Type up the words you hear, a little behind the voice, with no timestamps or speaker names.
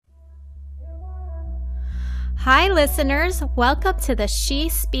Hi, listeners. Welcome to the She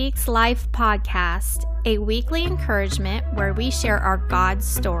Speaks Life podcast, a weekly encouragement where we share our God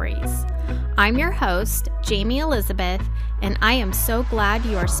stories. I'm your host, Jamie Elizabeth, and I am so glad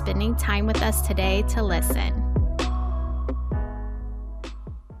you are spending time with us today to listen.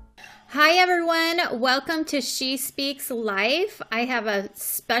 Hi, everyone. Welcome to She Speaks Life. I have a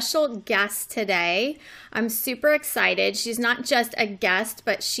special guest today. I'm super excited. She's not just a guest,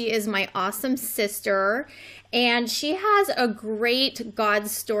 but she is my awesome sister. And she has a great God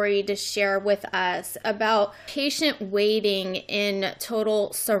story to share with us about patient waiting in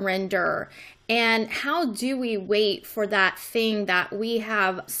total surrender. And how do we wait for that thing that we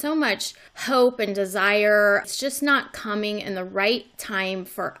have so much hope and desire? It's just not coming in the right time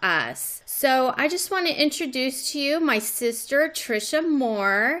for us. So I just want to introduce to you my sister, Trisha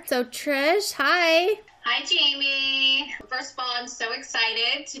Moore. So Trish, hi. Hi, Jamie. First of all, I'm so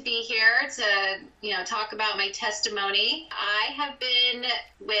excited to be here to, talk about my testimony. I have been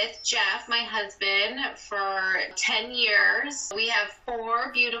with Jeff, my husband, for 10 years. We have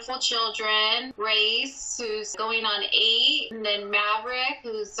 4 beautiful children. Grace, who's going on 8, and then Maverick,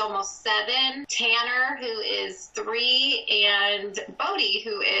 who's almost 7, Tanner, who is 3, and Bodie,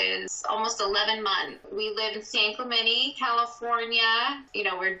 who is almost 11 months. We live in San Clemente, California.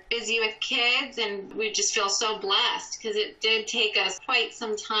 We're busy with kids, and we just feel so blessed because it did take us quite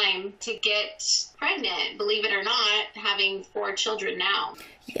some time to get pregnant, believe it or not, having 4 children now.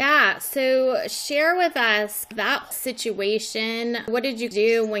 Yeah, so share with us that situation. What did you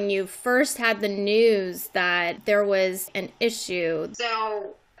do when you first had the news that there was an issue?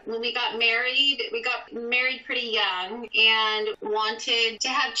 So when we got married pretty young and wanted to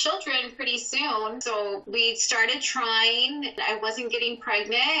have children pretty soon. So we started trying. I wasn't getting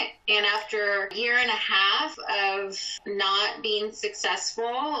pregnant. And after a year and a half of not being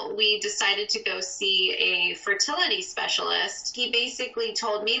successful, we decided to go see a fertility specialist. He basically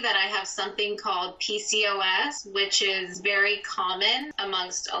told me that I have something called PCOS, which is very common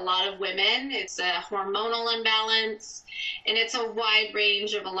amongst a lot of women. It's a hormonal imbalance. And it's a wide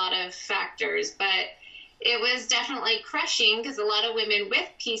range of a lot of factors, but it was definitely crushing because a lot of women with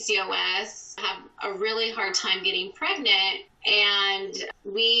PCOS have a really hard time getting pregnant. And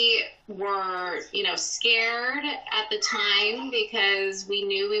we were, scared at the time because we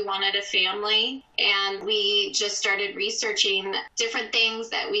knew we wanted a family. And we just started researching different things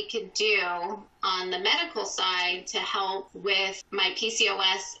that we could do on the medical side to help with my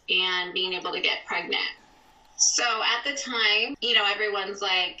PCOS and being able to get pregnant. So at the time, everyone's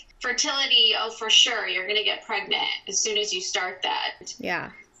like, fertility, oh, for sure, you're going to get pregnant as soon as you start that. Yeah.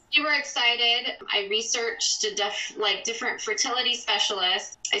 We were excited. I researched different fertility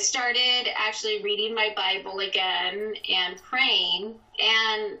specialists. I started actually reading my Bible again and praying.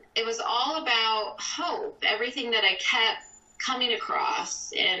 And it was all about hope, everything that I kept coming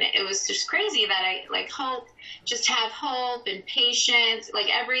across. And it was just crazy that I have hope and patience,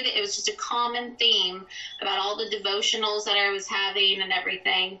 everything. It was just a common theme about all the devotionals that I was having and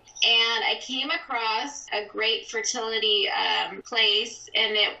everything. And I came across a great fertility place,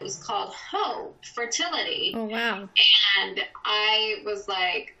 and it was called Hope Fertility. Oh, wow. And I was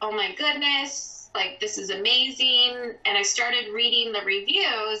like, oh my goodness, this is amazing. And I started reading the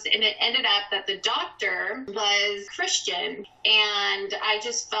reviews, and it ended up that the doctor was Christian. And I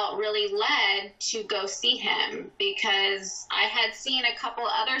just felt really led to go see him because I had seen a couple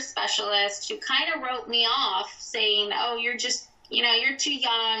other specialists who kind of wrote me off saying, oh, you're just, you're too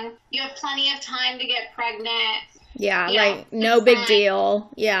young. You have plenty of time to get pregnant. Yeah, no big deal.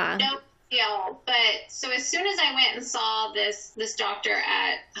 Yeah. No deal. But so as soon as I went and saw this doctor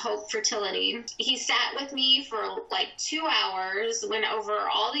at Hope Fertility, he sat with me for 2 hours, went over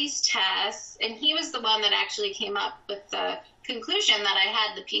all these tests, and he was the one that actually came up with the conclusion that I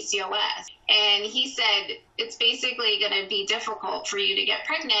had the PCOS. And he said, it's basically going to be difficult for you to get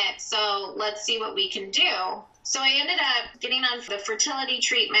pregnant, so let's see what we can do. So I ended up getting on the fertility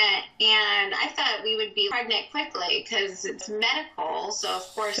treatment, and I thought we would be pregnant quickly because it's medical. So, of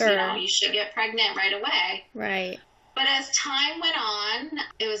course, Sure. You should get pregnant right away. Right. But as time went on,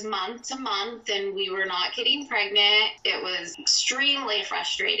 it was month to month, and we were not getting pregnant. It was extremely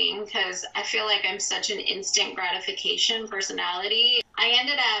frustrating because I feel like I'm such an instant gratification personality. I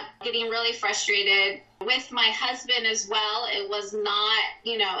ended up getting really frustrated with my husband as well. It was not,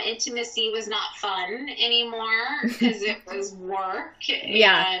 intimacy was not fun anymore because it was work.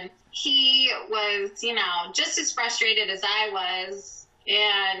 Yeah. And he was, just as frustrated as I was.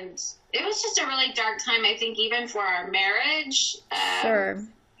 And it was just a really dark time, I think, even for our marriage. Sure.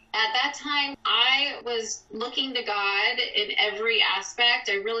 At that time, I was looking to God in every aspect.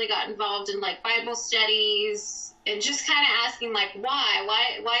 I really got involved in like Bible studies and just kind of asking like,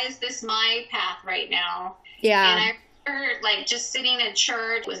 why is this my path right now? Yeah. And I remember like just sitting in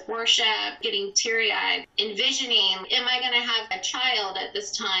church with worship, getting teary-eyed, envisioning, am I going to have a child at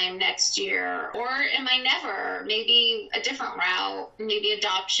this time next year? Or am I never? Maybe a different route, maybe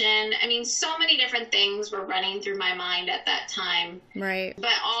adoption. I mean, so many different things were running through my mind at that time. Right.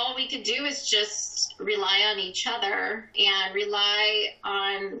 But all we could do is just rely on each other and rely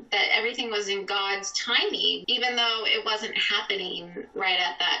on that everything was in God's timing, even though it wasn't happening right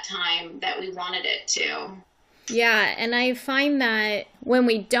at that time that we wanted it to. Yeah, and I find that when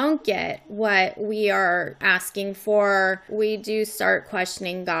we don't get what we are asking for, we do start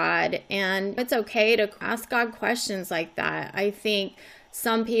questioning God, and it's okay to ask God questions like that. I think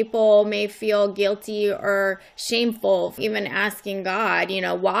some people may feel guilty or shameful even asking God,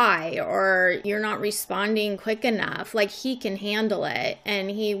 why, or you're not responding quick enough. Like, he can handle it, and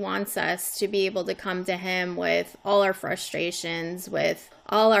he wants us to be able to come to him with all our frustrations, with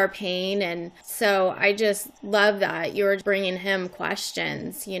all our pain. And so I just love that you're bringing him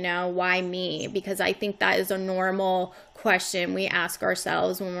questions, why me? Because I think that is a normal question we ask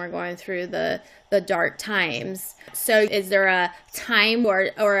ourselves when we're going through the dark times. So is there a time or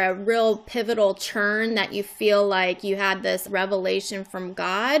a real pivotal turn that you feel like you had this revelation from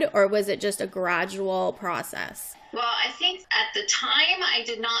God, or was it just a gradual process? Well, I think at the time I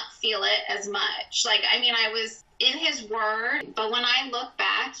did not feel it as much. I was in his word, but when I look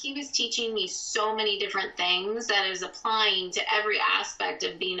back, he was teaching me so many different things that is applying to every aspect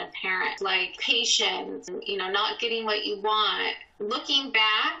of being a parent, like patience, not getting what you want. Looking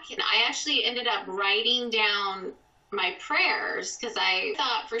back, I actually ended up writing down my prayers because I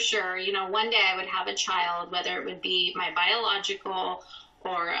thought for sure, one day I would have a child, whether it would be my biological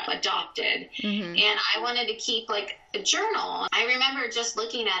or adopted. Mm-hmm. And I wanted to keep like a journal. I remember just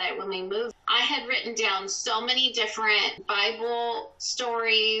looking at it when we moved. I had written down so many different Bible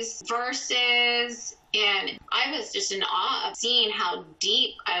stories, verses, and I was just in awe of seeing how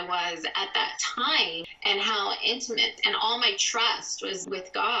deep I was at that time and how intimate, and all my trust was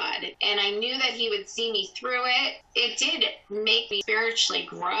with God. And I knew that he would see me through it. It did make me spiritually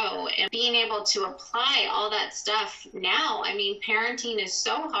grow, and being able to apply all that stuff now. Parenting is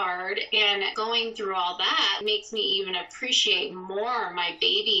so hard, and going through all that makes me even appreciate more my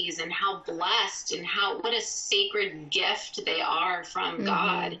babies and how blessed and what a sacred gift they are from mm-hmm.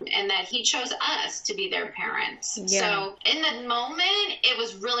 God, and that he chose us to be their parents. Yeah. So in the moment, it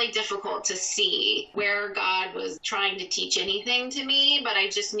was really difficult to see where God was trying to teach anything to me, but I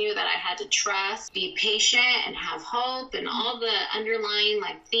just knew that I had to trust, be patient, and have hope, and all the underlying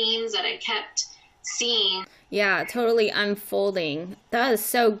themes that I kept seeing. Yeah, totally unfolding. That is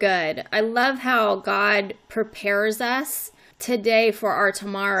so good. I love how God prepares us today for our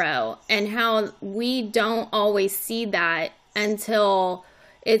tomorrow, and how we don't always see that until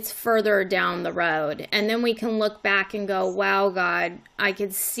it's further down the road. And then we can look back and go, wow, God, I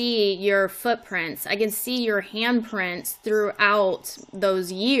could see your footprints. I can see your handprints throughout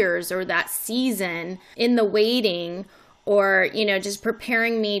those years or that season in the waiting, or, just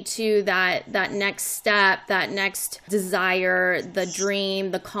preparing me to that next step, that next desire, the dream,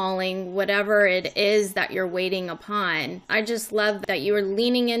 the calling, whatever it is that you're waiting upon. I just love that you were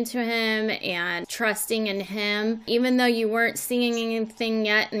leaning into him and trusting in him, even though you weren't seeing anything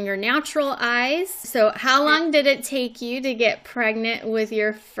yet in your natural eyes. So how long did it take you to get pregnant with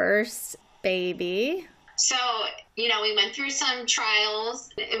your first baby? So, we went through some trials.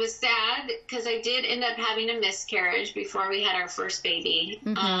 It was sad because I did end up having a miscarriage before we had our first baby.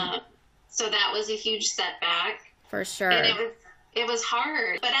 Mm-hmm. So that was a huge setback. For sure. And it was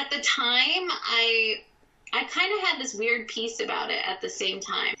hard. But at the time, I kind of had this weird peace about it at the same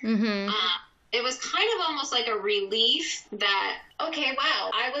time. Mm-hmm. It was kind of almost like a relief that, okay,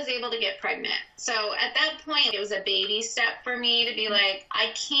 wow, I was able to get pregnant. So at that point, it was a baby step for me to be like,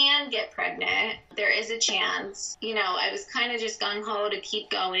 I can get pregnant. There is a chance. I was kind of just gung-ho to keep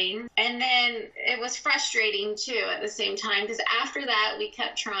going. And then it was frustrating, too, at the same time, because after that, we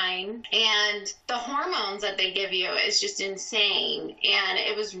kept trying. And the hormones that they give you is just insane. And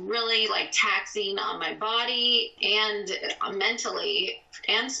it was really, taxing on my body and mentally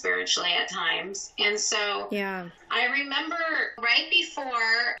and spiritually at times. And so yeah. I remember right right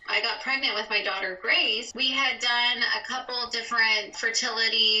before I got pregnant with my daughter Grace, we had done a couple different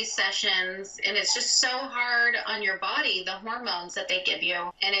fertility sessions, and it's just so hard on your body, the hormones that they give you,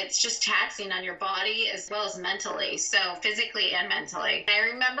 and it's just taxing on your body as well as mentally, so physically and mentally.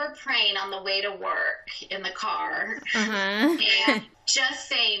 I remember praying on the way to work in the car and just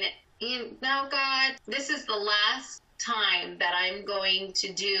saying, you know, God, this is the last time that I'm going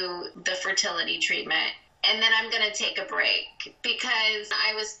to do the fertility treatment. And then I'm going to take a break, because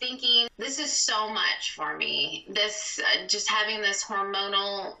I was thinking, this is so much for me. This, just having this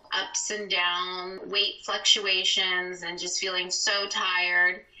hormonal ups and down, weight fluctuations, and just feeling so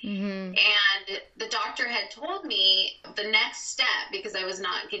tired. And the doctor had told me the next step, because I was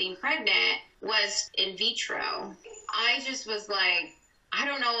not getting pregnant, was in vitro. I just was like, I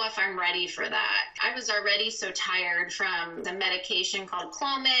don't know if I'm ready for that. I was already so tired from the medication called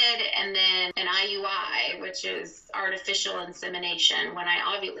Clomid, and then an IUI, which is artificial insemination, when I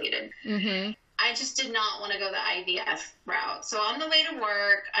ovulated. I just did not want to go the IVF route. So on the way to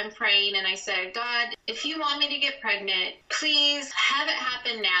work, I'm praying, and I said, God, if you want me to get pregnant, please have it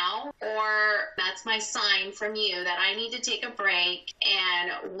happen now, or that's my sign from you that I need to take a break,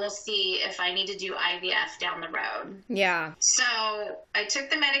 and we'll see if I need to do IVF down the road. Yeah. So I took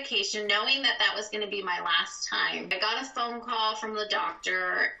the medication knowing that that was going to be my last time. I got a phone call from the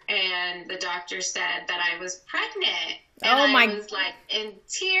doctor, and the doctor said that I was pregnant. And I was like in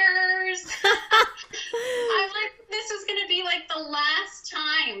tears. I'm like, this was going to be like the last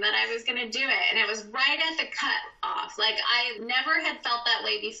time that I was going to do it. And it was right at the cut off. Like, I never had felt that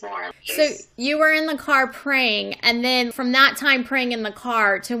way before. So you were in the car praying, and then from that time praying in the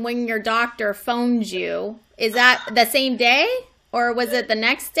car to when your doctor phoned you, is that the same day, or was it the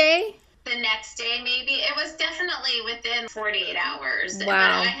next day? The next day, maybe. It was definitely within 48 hours. Wow. But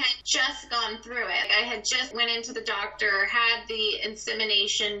I had just gone through it. I had just went into the doctor, had the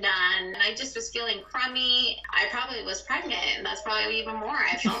insemination done, and I just was feeling crummy. I probably was pregnant, and that's probably even more.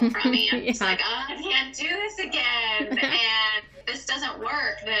 I felt crummy. I'm just like, oh, I can't do this again. And this doesn't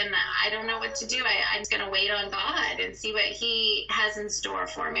work, then I don't know what to do. I'm just going to wait on God and see what He has in store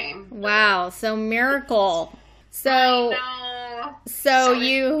for me. Wow. So miracle. So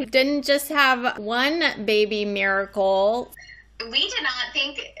you didn't just have one baby miracle. We did not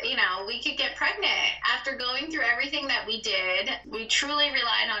think, we could get pregnant. After going through everything that we did, we truly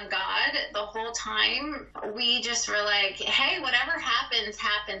relied on God the whole time. We just were like, hey, whatever happens,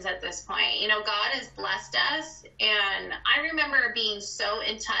 happens at this point. God has blessed us. And I remember being so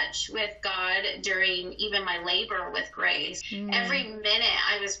in touch with God during even my labor with Grace. Every minute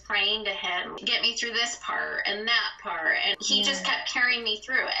I was praying to Him, get me through this part and that part. And He just kept carrying me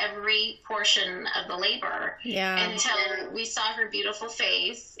through every portion of the labor until we saw her beautiful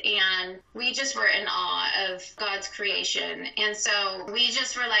face, and we just were in awe of God's creation. And so we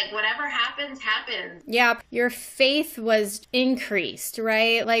just were like, whatever happens, happens. Yeah, your faith was increased,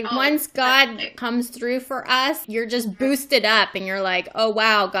 right? Like once God comes through for us, you're just boosted up, and you're like, oh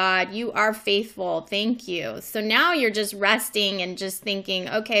wow, God, you are faithful. Thank you. So now you're just resting and just thinking,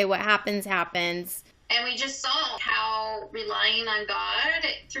 okay, what happens, happens. And we just saw how relying on God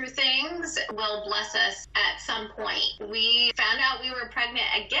through things will bless us at some point. We found out we were pregnant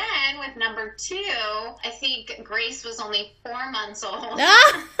again with number 2. I think Grace was only 4 months old.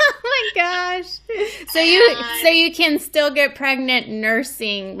 Oh my gosh. So you can still get pregnant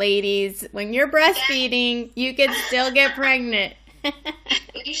nursing, ladies. When you're breastfeeding, you can still get pregnant.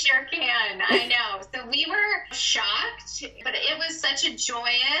 You sure can. I know. So we were shocked, but it was such a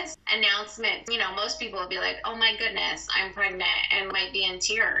joyous announcement. Most people would be like, oh my goodness, I'm pregnant, and might be in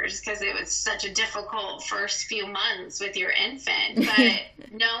tears because it was such a difficult first few months with your infant.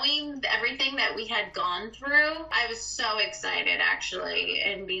 But knowing everything that we had gone through, I was so excited actually,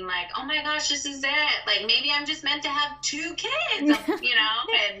 and being like, oh my gosh, this is it. Like maybe I'm just meant to have 2 kids, and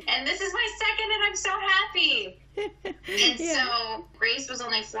this is my second, and I'm so happy. And so Grace was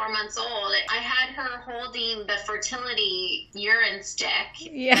only 4 months old. I had her holding the fertility urine stick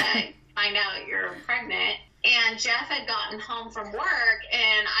to find out you're pregnant. And Jeff had gotten home from work,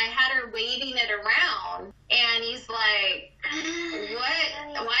 and I had her waving it around. And he's like,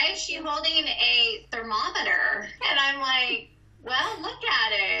 what? Why is she holding a thermometer? And I'm like, well, look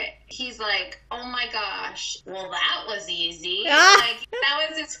at it. He's like, oh my gosh, well, that was easy. Like, that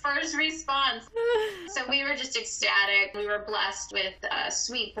was his first response. So we were just ecstatic. We were blessed with a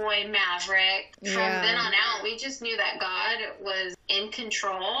sweet boy, Maverick. From then on out, we just knew that God was in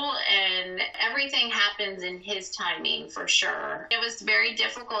control, and everything happens in His timing for sure. It was very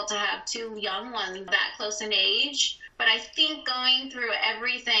difficult to have 2 young ones that close in age. But I think going through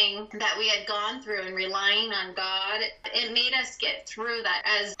everything that we had gone through and relying on God, it made us get through that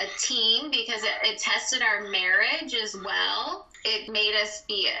as a team, because it tested our marriage as well. It made us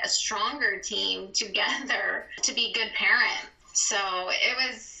be a stronger team together to be good parents. So it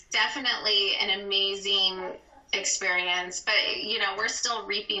was definitely an amazing experience, but we're still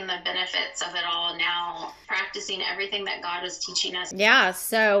reaping the benefits of it all now, practicing everything that God was teaching us. Yeah,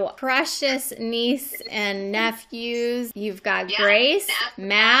 so precious niece and nephews. You've got Grace,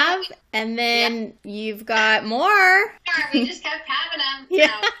 Mav, and then you've got more. We just kept having them.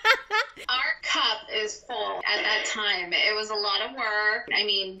 Yeah. Our cup is full at that time. It was a lot of work. I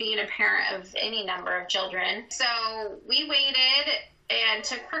mean, being a parent of any number of children. So we waited and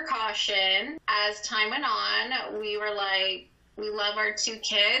took precaution. As time went on, we were like, we love our 2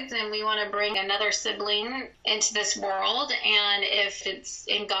 kids and we want to bring another sibling into this world. And if it's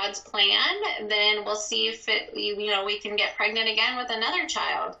in God's plan, then we'll see if we can get pregnant again with another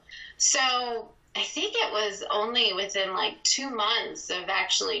child. So I think it was only within like 2 months of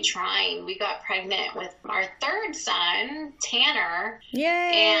actually trying, we got pregnant with our 3rd son, Tanner.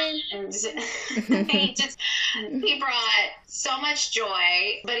 Yay! And he brought so much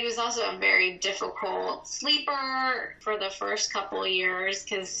joy, but he was also a very difficult sleeper for the first couple of years,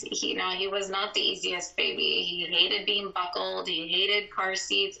 because he was not the easiest baby. He hated being buckled. He hated car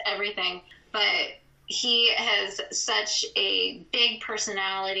seats, everything. But he has such a big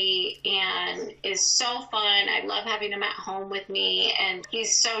personality and is so fun. I love having him at home with me, and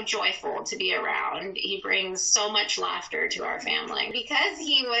he's so joyful to be around. He brings so much laughter to our family. Because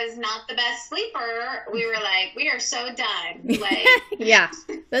he was not the best sleeper, we were like, we are so done. Like, yeah,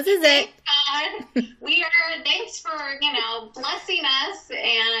 this is it. God, thanks for, blessing us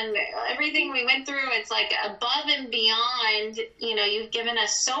and everything we went through. It's like above and beyond, you've given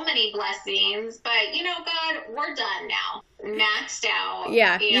us so many blessings, but God, we're done now. Maxed out.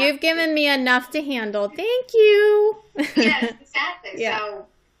 Yeah, you've given me enough to handle. Thank you. Yes, exactly. Yeah. So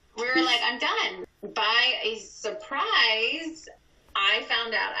we were like, I'm done. By a surprise, I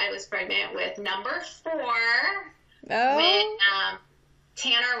found out I was pregnant with number 4 when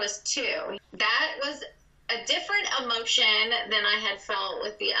Tanner was 2. That was a different emotion than I had felt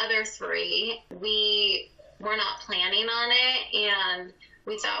with the other 3. We were not planning on it, and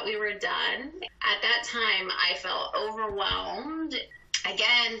we thought we were done. At that time, I felt overwhelmed.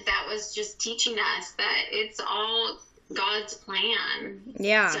 Again, that was just teaching us that it's all God's plan.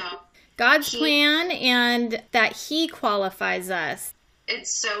 Yeah. So God's plan, and that He qualifies us.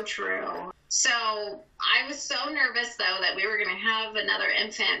 It's so true. So I was so nervous, though, that we were going to have another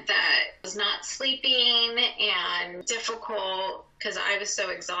infant that was not sleeping and difficult because I was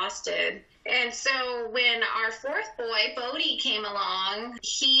so exhausted. And so when our 4th boy, Bodie, came along,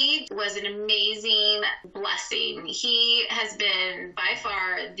 he was an amazing blessing. He has been by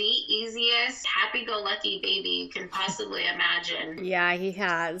far the easiest, happy-go-lucky baby you can possibly imagine. Yeah, he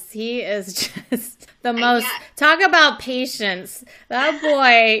has. He is just the most, talk about patience. That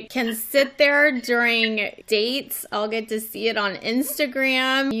boy can sit there during dates. I'll get to see it on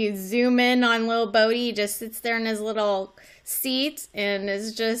Instagram. You zoom in on little Bodie, he just sits there in his little seat and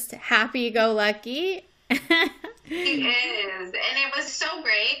is just happy-go-lucky. He is, and it was so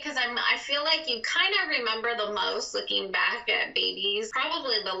great because I feel like you kind of remember the most looking back at babies,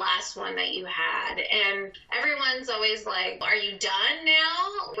 probably the last one that you had, and everyone's always like, are you done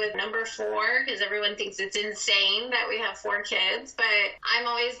now with number 4? Because everyone thinks it's insane that we have 4 kids, but I'm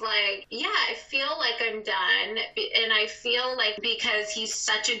always like, yeah, I feel like I'm done, and I feel like because he's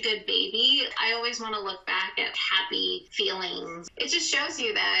such a good baby, I always want to look back at happy feelings. It just shows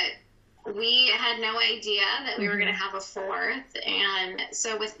you that we had no idea that we were going to have a 4th. And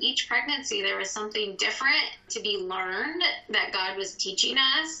so with each pregnancy, there was something different to be learned that God was teaching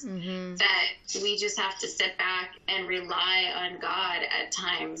us, that we just have to sit back and rely on God at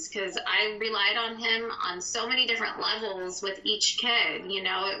times. Because I relied on him on so many different levels with each kid.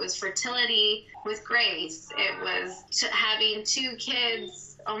 It was fertility with Grace. It was having 2 kids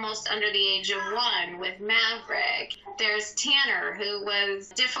almost under the age of 1 with Maverick. There's Tanner, who was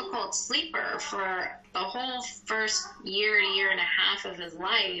a difficult sleeper for the whole first year to year and a half of his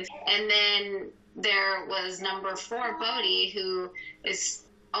life. And then there was number 4, Bodie, who is,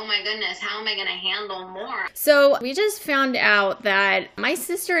 oh my goodness, how am I going to handle more? So we just found out that my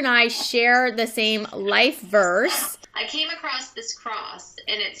sister and I share the same life verse. I came across this cross,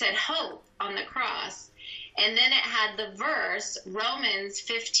 and it said hope on the cross. And then it had the verse, Romans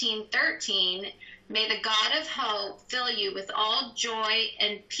 15:13, may the God of hope fill you with all joy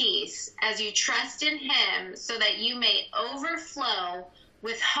and peace as you trust in him, so that you may overflow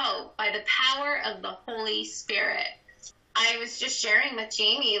with hope by the power of the Holy Spirit. I was just sharing with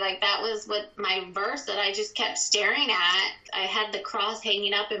Jamie, like that was what my verse that I just kept staring at. I had the cross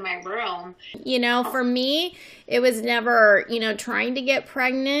hanging up in my room. For me, it was never, trying to get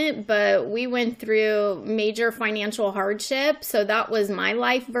pregnant, but we went through major financial hardship. So that was my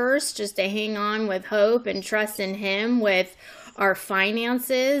life verse, just to hang on with hope and trust in Him with our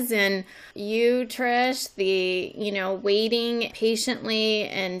finances. And you, Trish, the, waiting patiently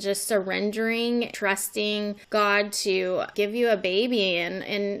and just surrendering, trusting God to give you a baby,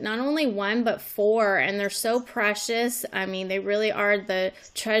 and not only one, but 4. And they're so precious. I mean, they really are the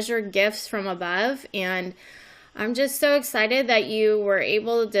treasured gifts from above. And I'm just so excited that you were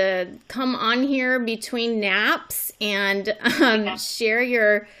able to come on here between naps and share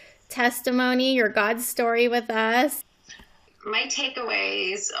your testimony, your God story with us. My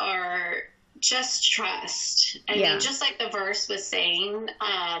takeaways are just trust. I mean, just like the verse was saying,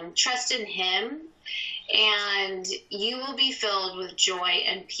 trust in Him and you will be filled with joy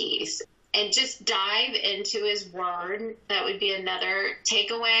and peace. And just dive into His word. That would be another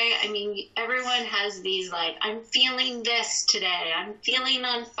takeaway. I mean, everyone has these like, I'm feeling this today. I'm feeling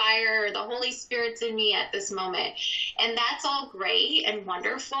on fire. The Holy Spirit's in me at this moment. And that's all great and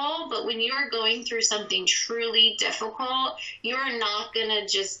wonderful. But when you are going through something truly difficult, you're not going to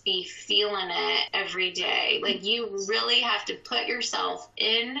just be feeling it every day. Like, you really have to put yourself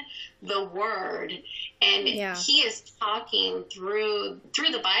in the word, and He is talking through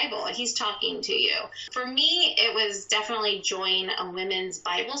the Bible. He's talking to you. For me, it was definitely join a women's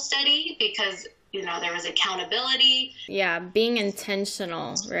Bible study because there was accountability. Yeah, being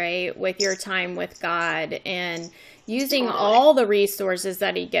intentional, right, with your time with God and using all the resources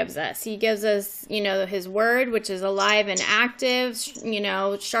that He gives us. He gives us, His word, which is alive and active,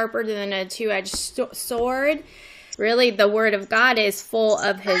 sharper than a two-edged sword. Really, the word of God is full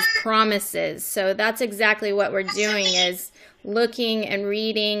of His promises. So that's exactly what we're doing, is looking and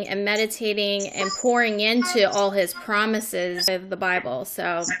reading and meditating and pouring into all His promises of the Bible.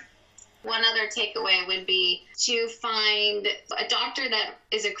 So one other takeaway would be to find a doctor that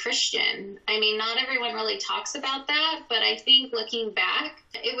is a Christian. I mean, not everyone really talks about that, but I think looking back,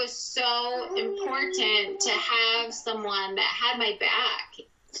 it was so important to have someone that had my back.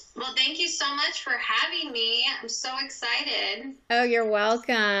 Well, thank you so much for having me. I'm so excited. Oh, you're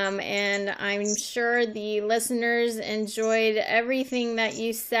welcome. And I'm sure the listeners enjoyed everything that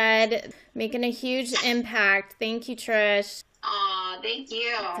you said, making a huge impact. Thank you, Trish. Aw, thank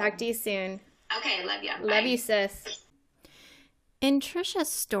you. Talk to you soon. Okay, love you. Love you, sis. In Trisha's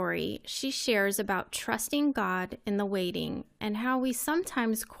story, she shares about trusting God in the waiting and how we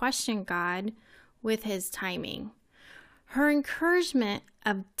sometimes question God with His timing. Her encouragement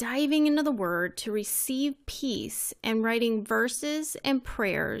of diving into the Word to receive peace and writing verses and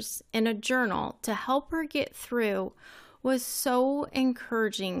prayers in a journal to help her get through was so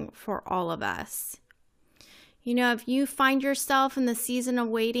encouraging for all of us. If you find yourself in the season of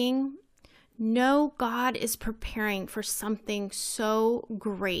waiting, know God is preparing for something so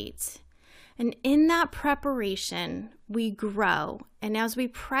great. And in that preparation, we grow. And as we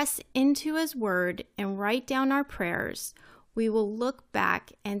press into His word and write down our prayers, we will look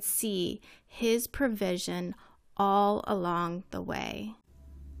back and see His provision all along the way.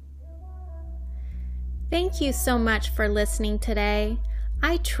 Thank you so much for listening today.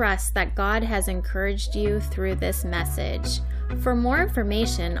 I trust that God has encouraged you through this message. For more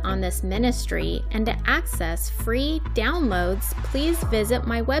information on this ministry and to access free downloads, please visit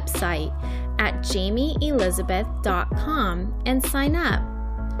my website at jamieelizabeth.com and sign up.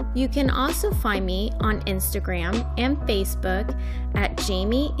 You can also find me on Instagram and Facebook at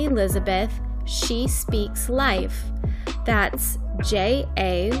Jamie Elizabeth She Speaks Life. That's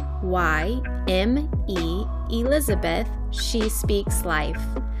JAYME Elizabeth She Speaks Life.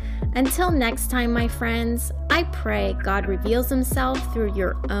 Until next time, my friends, I pray God reveals Himself through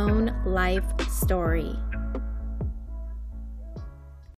your own life story.